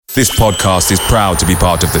This podcast is proud to be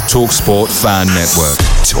part of the TalkSport Fan Network.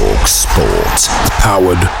 TalkSport.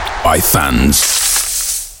 Powered by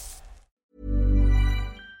fans.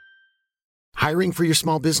 Hiring for your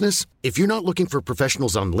small business? If you're not looking for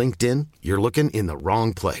professionals on LinkedIn, you're looking in the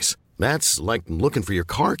wrong place. That's like looking for your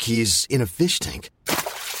car keys in a fish tank.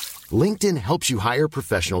 LinkedIn helps you hire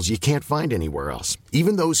professionals you can't find anywhere else,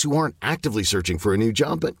 even those who aren't actively searching for a new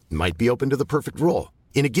job but might be open to the perfect role.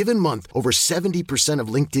 In a given month, over 70% of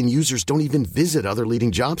LinkedIn users don't even visit other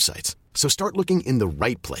leading job sites. So start looking in the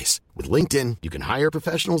right place. With LinkedIn, you can hire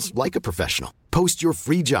professionals like a professional. Post your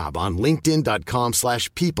free job on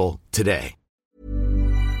linkedin.com/people today.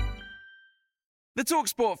 The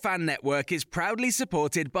TalkSport Fan Network is proudly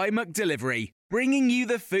supported by McDelivery, bringing you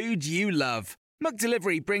the food you love.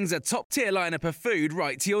 McDelivery brings a top-tier lineup of food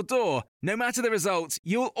right to your door. No matter the result,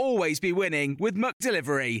 you'll always be winning with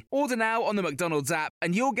McDelivery. Order now on the McDonald's app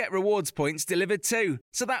and you'll get rewards points delivered too.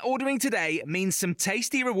 So that ordering today means some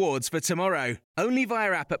tasty rewards for tomorrow. Only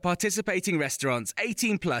via app at participating restaurants.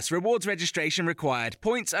 18 plus. Rewards registration required.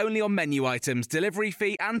 Points only on menu items. Delivery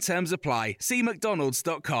fee and terms apply. See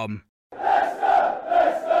mcdonalds.com.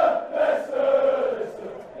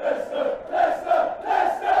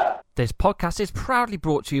 This podcast is proudly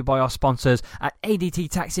brought to you by our sponsors at ADT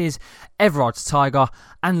Taxes, Everard's Tiger,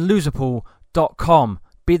 and Loserpool.com.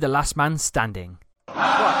 Be the last man standing.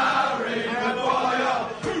 Harry Maguire!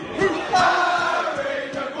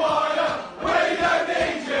 Harry Maguire! We don't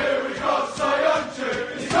need you, we've got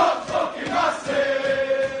Soyuncu, he's got fucking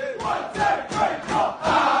massive! 1, 2, 3, 4!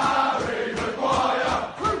 Harry Maguire!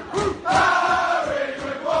 Harry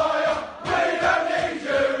Maguire! We don't need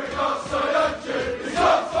you, we've got Soyuncu, he's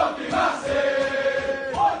got fucking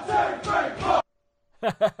massive! 1, 2, 3, 4!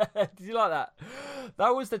 Did you like that?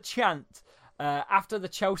 That was the chant after the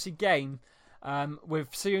Chelsea game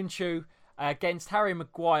with Soyuncu against Harry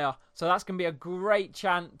Maguire. So that's going to be a great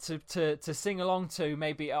chant to sing along to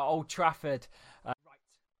maybe at Old Trafford. Right,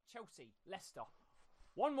 Chelsea, Leicester.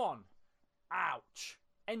 1-1. Ouch.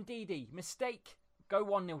 NDD, mistake. Go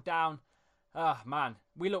 1-0 down. Man,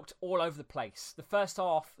 we looked all over the place. The first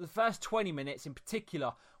half, the first 20 minutes in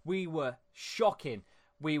particular, we were shocking.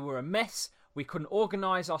 We were a mess. We couldn't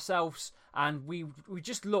organise ourselves, and we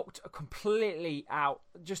just looked completely out,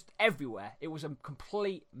 just everywhere. It was a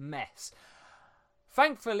complete mess.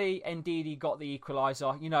 Thankfully, Ndidi got the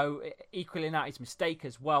equaliser, equaling out his mistake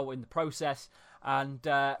as well in the process. And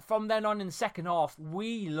from then on in the second half,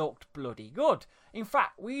 we looked bloody good. In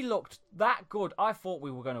fact, we looked that good. I thought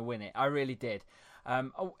we were going to win it. I really did. I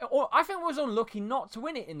think I was unlucky not to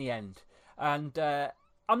win it in the end. And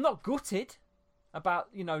I'm not gutted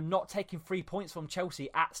about, not taking 3 points from Chelsea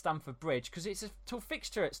at Stamford Bridge, because it's a tough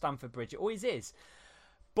fixture at Stamford Bridge. It always is.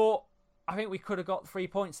 But I think we could have got 3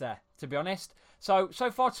 points there, to be honest. So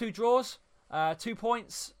far 2 draws, 2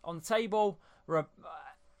 points on the table.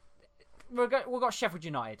 We've got Sheffield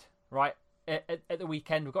United, right, at the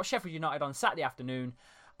weekend. We've got Sheffield United on Saturday afternoon,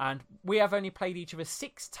 and we have only played each other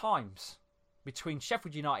 6 times between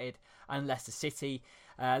Sheffield United and Leicester City.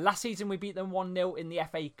 Last season we beat them 1-0 in the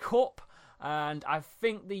FA Cup. And I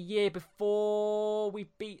think the year before we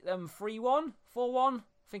beat them 3-1, 4-1. I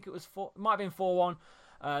think it might have been 4-1.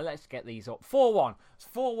 Let's get these up. 4-1. It's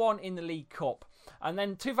 4-1 in the League Cup. And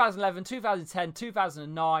then 2011, 2010,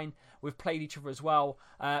 2009, we've played each other as well.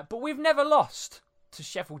 But we've never lost to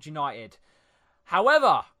Sheffield United.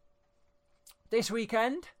 However, this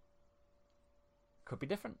weekend could be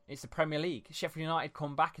different. It's the Premier League. Sheffield United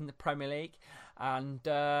come back in the Premier League. And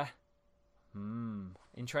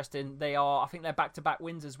interesting. I think they're back-to-back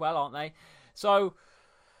wins as well, aren't they? So,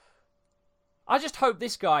 I just hope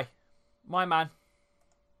this guy, my man,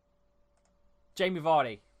 Jamie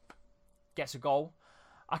Vardy, gets a goal.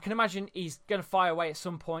 I can imagine he's going to fire away at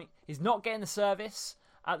some point. He's not getting the service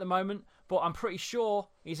at the moment, but I'm pretty sure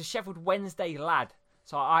he's a Sheffield Wednesday lad.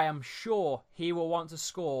 So I am sure he will want to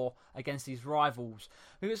score against his rivals.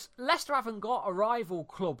 Because Leicester haven't got a rival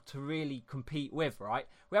club to really compete with, right?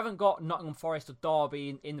 We haven't got Nottingham Forest or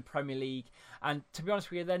Derby in the Premier League. And to be honest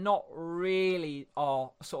with you, they're not really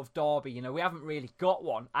our sort of Derby. We haven't really got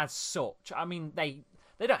one as such. I mean, they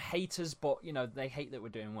don't hate us, but, they hate that we're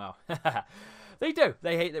doing well. They do.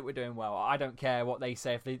 They hate that we're doing well. I don't care what they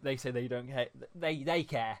say. If they say they don't hate, they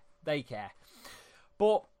care. They care.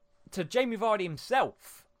 But to Jamie Vardy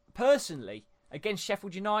himself, personally, against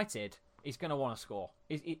Sheffield United, he's going to want to score.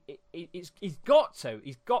 He's got to.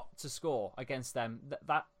 He's got to score against them.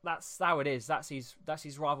 That's how it is. That's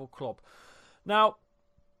his rival club. Now,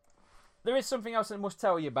 there is something else I must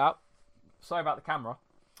tell you about. Sorry about the camera.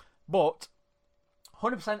 But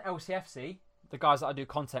 100% LCFC, the guys that I do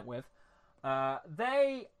content with,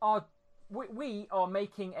 They are. We are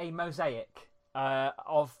making a mosaic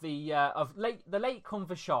of the Lake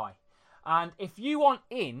Convershy, and if you want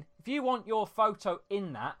your photo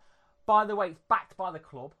in that, by the way, it's backed by the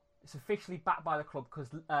club. It's officially backed by the club because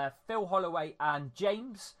Phil Holloway and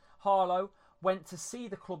James Harlow went to see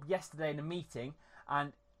the club yesterday in a meeting,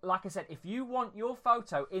 and like I said, if you want your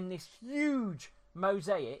photo in this huge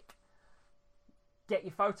mosaic, get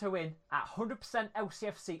your photo in at 100%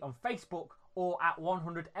 LCFC on Facebook or at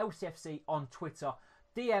 100 LCFC on Twitter.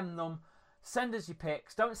 DM them, send us your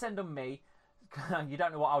pics. Don't send them me. You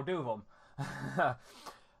don't know what I'll do with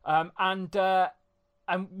them.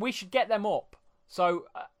 And we should get them up. So,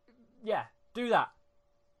 yeah, do that.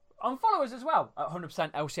 Unfollow us as well at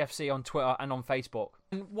 100% LCFC on Twitter and on Facebook.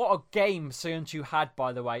 And what a game Söyüncü had,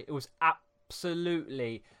 by the way. It was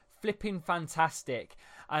absolutely flipping fantastic.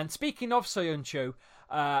 And speaking of Söyüncü,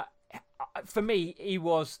 for me, he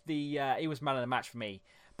was man of the match for me.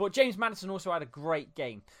 But James Maddison also had a great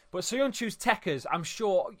game. But Söyüncü's techers, I'm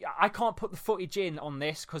sure I can't put the footage in on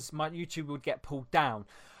this because my YouTube would get pulled down.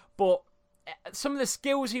 But some of the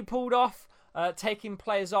skills he pulled off, taking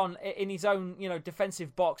players on in his own,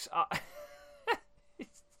 defensive box,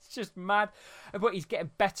 it's just mad. But he's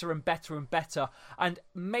getting better and better and better. And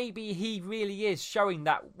maybe he really is showing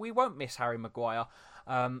that we won't miss Harry Maguire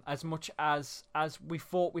as much as we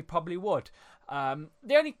thought we probably would.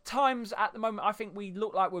 The only times at the moment I think we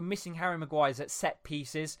look like we're missing Harry Maguire is at set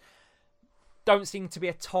pieces. Don't seem to be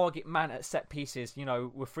a target man at set pieces,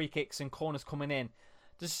 with free kicks and corners coming in.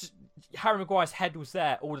 Just Harry Maguire's head was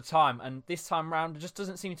there all the time, and this time round there just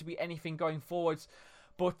doesn't seem to be anything going forwards.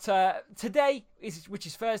 But today, which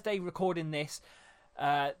is Thursday, recording this,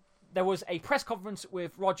 there was a press conference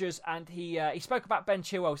with Rodgers, and he spoke about Ben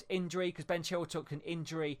Chilwell's injury, because Ben Chilwell took an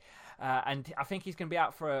injury, and I think he's going to be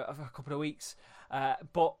out for a couple of weeks.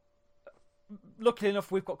 But luckily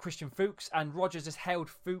enough, we've got Christian Fuchs, and Rodgers has hailed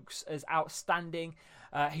Fuchs as outstanding.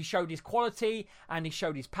 He showed his quality, and he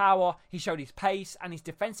showed his power, he showed his pace, and his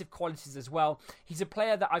defensive qualities as well. He's a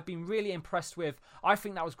player that I've been really impressed with. I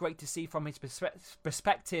think that was great to see from his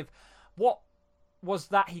perspective. What was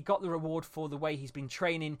that he got the reward for the way he's been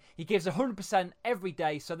training. He gives 100% every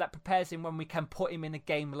day, so that prepares him when we can put him in a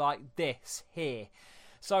game like this here.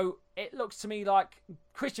 So it looks to me like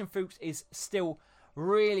Christian Fuchs is still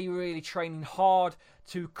really, really training hard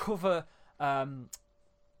to cover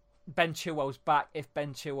Ben Chilwell's back if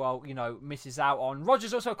Ben Chilwell, misses out on.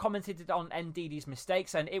 Rodgers also commented on Ndidi's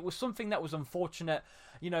mistakes, and it was something that was unfortunate.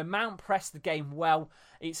 Mount pressed the game well.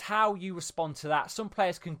 It's how you respond to that. Some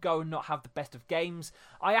players can go and not have the best of games.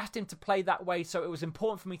 I asked him to play that way, so it was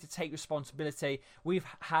important for me to take responsibility. We've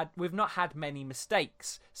not had many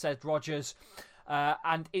mistakes, said Rodgers.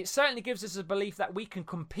 And it certainly gives us a belief that we can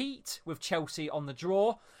compete with Chelsea on the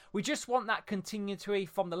draw. We just want that continuity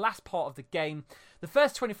from the last part of the game. The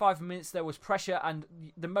first 25 minutes there was pressure and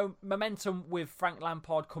the momentum with Frank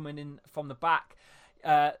Lampard coming in from the back.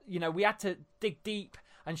 We had to dig deep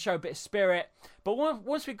and show a bit of spirit. But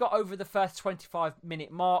once we got over the first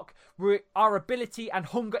 25-minute mark, our ability and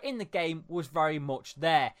hunger in the game was very much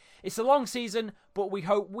there. It's a long season, but we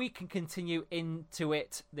hope we can continue into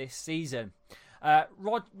it this season.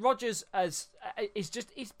 Rodgers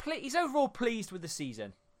he's overall pleased with the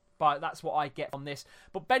season. But that's what I get from this.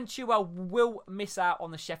 But Ben Chilwell will miss out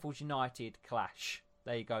on the Sheffield United clash.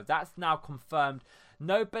 There you go. That's now confirmed.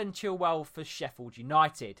 No Ben Chilwell for Sheffield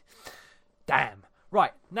United. Damn.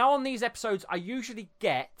 Right. Now on these episodes, I usually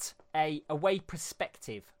get a away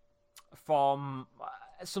perspective from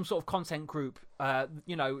some sort of content group,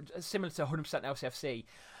 similar to 100% LCFC.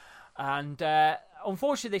 And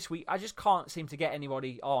unfortunately this week, I just can't seem to get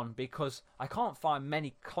anybody on because I can't find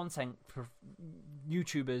many content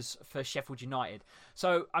YouTubers for Sheffield United.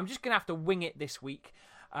 So I'm just going to have to wing it this week.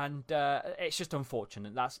 And it's just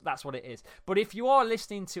unfortunate. That's what it is. But if you are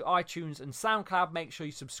listening to iTunes and SoundCloud, make sure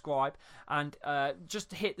you subscribe. And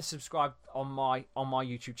just hit the subscribe on my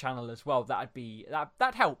YouTube channel as well.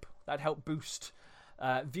 That'd help. That'd help boost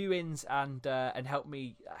viewings and help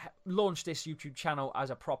me launch this YouTube channel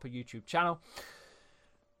as a proper YouTube channel.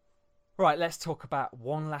 Right, let's talk about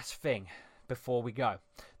one last thing before we go.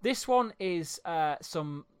 This one is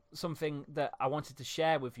something that I wanted to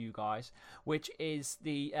share with you guys, which is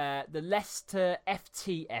the Leicester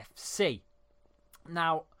FTFC.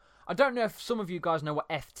 Now, I don't know if some of you guys know what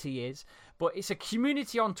FT is, but it's a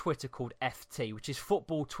community on Twitter called FT, which is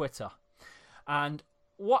football Twitter. And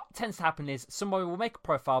what tends to happen is somebody will make a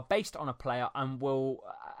profile based on a player and will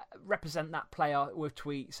represent that player with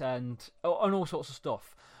tweets and all sorts of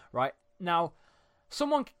stuff, right? Now,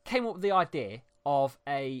 someone came up with the idea of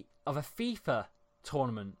a FIFA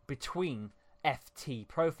tournament between FT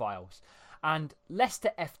profiles. And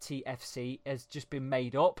Leicester FTFC has just been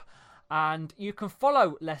made up, and you can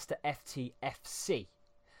follow Leicester FTFC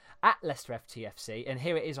at Leicester FTFC, and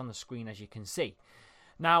here it is on the screen as you can see.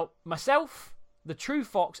 Now, myself, the True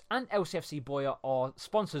Fox, and LCFC Boyer are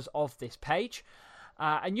sponsors of this page,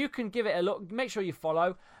 and you can give it a look. Make sure you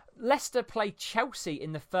follow. Leicester play Chelsea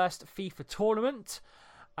in the first FIFA tournament,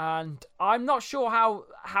 and I'm not sure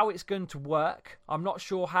how it's going to work. I'm not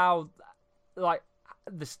sure how, like,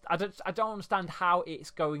 this. I don't understand how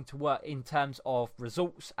it's going to work in terms of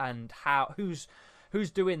results and how who's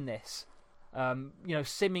doing this.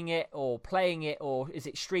 Simming it or playing it, or is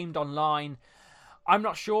it streamed online? I'm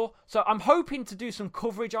not sure. So I'm hoping to do some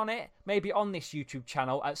coverage on it, maybe on this YouTube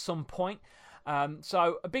channel at some point.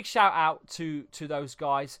 So a big shout out to those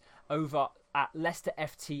guys over at Leicester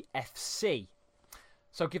FTFC.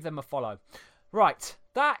 So give them a follow. Right,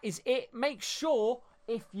 that is it. Make sure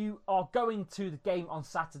if you are going to the game on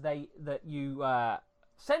Saturday that you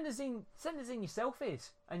send us in your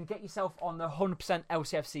selfies and get yourself on the 100%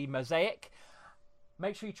 LCFC mosaic.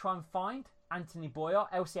 Make sure you try and find Anthony Boyer,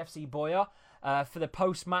 LCFC Boyer, for the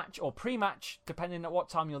post-match or pre-match, depending on what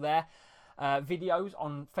time you're there, videos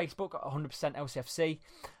on Facebook at 100% LCFC,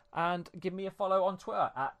 and give me a follow on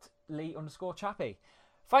Twitter at Lee_Chappie.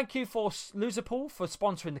 Thank you for Loserpool for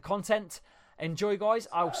sponsoring the content. Enjoy, guys.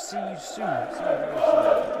 I'll see you soon. See you very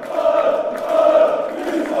soon.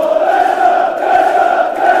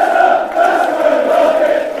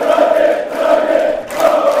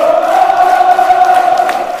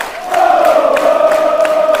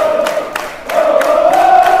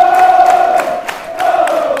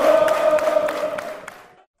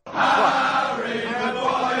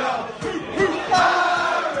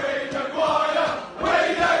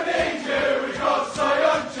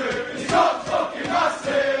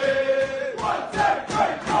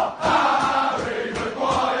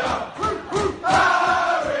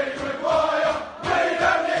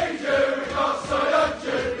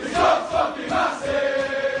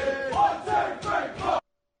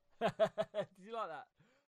 Did you like that?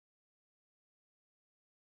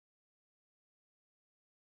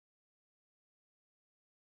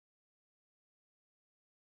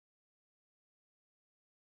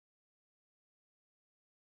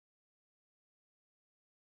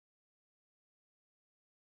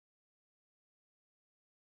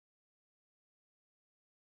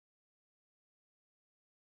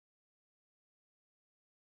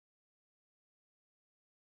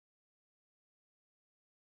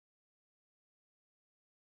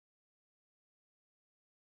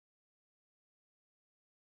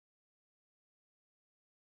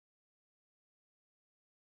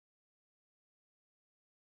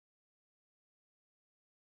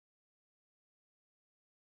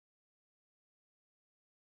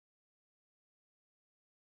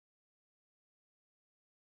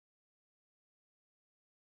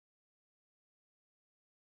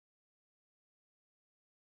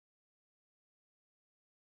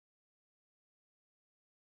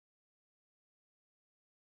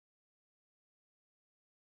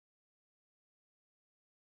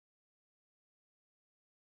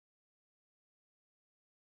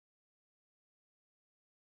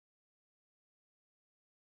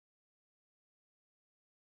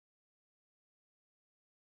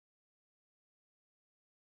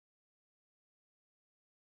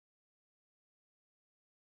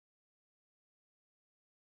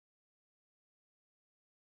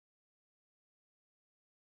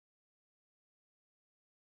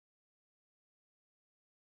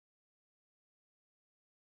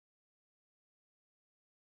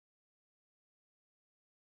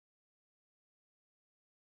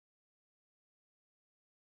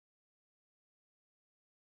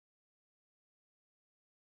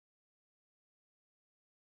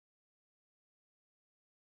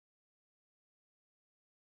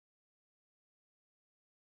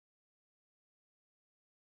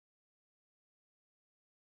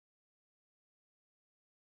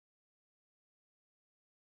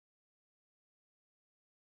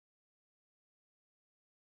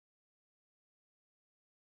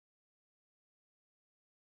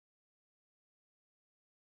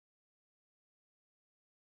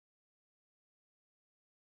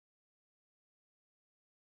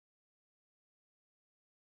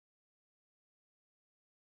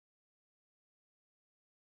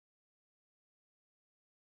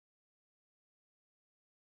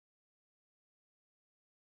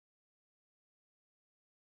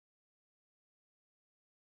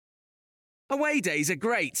 Away days are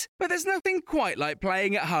great, but there's nothing quite like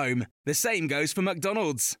playing at home. The same goes for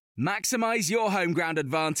McDonald's. Maximise your home ground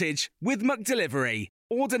advantage with McDelivery.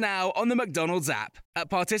 Order now on the McDonald's app. At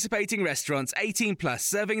participating restaurants, 18 plus,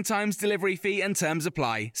 serving times, delivery fee and terms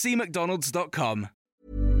apply. See mcdonalds.com.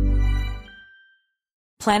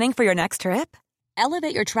 Planning for your next trip?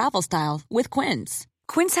 Elevate your travel style with Quince.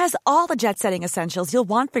 Quince has all the jet-setting essentials you'll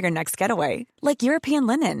want for your next getaway, like European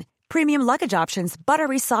linen, premium luggage options,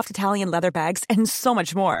 buttery soft Italian leather bags, and so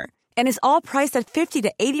much more. And is all priced at 50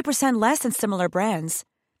 to 80% less than similar brands.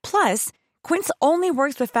 Plus, Quince only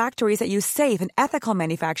works with factories that use safe and ethical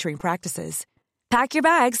manufacturing practices. Pack your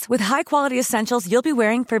bags with high-quality essentials you'll be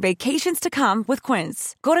wearing for vacations to come with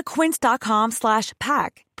Quince. Go to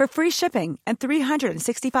quince.com/pack for free shipping and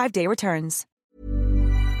 365-day returns.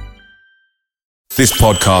 This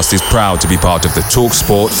podcast is proud to be part of the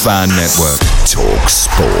TalkSport Fan Network.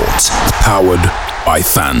 TalkSport. Powered by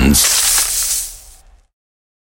fans.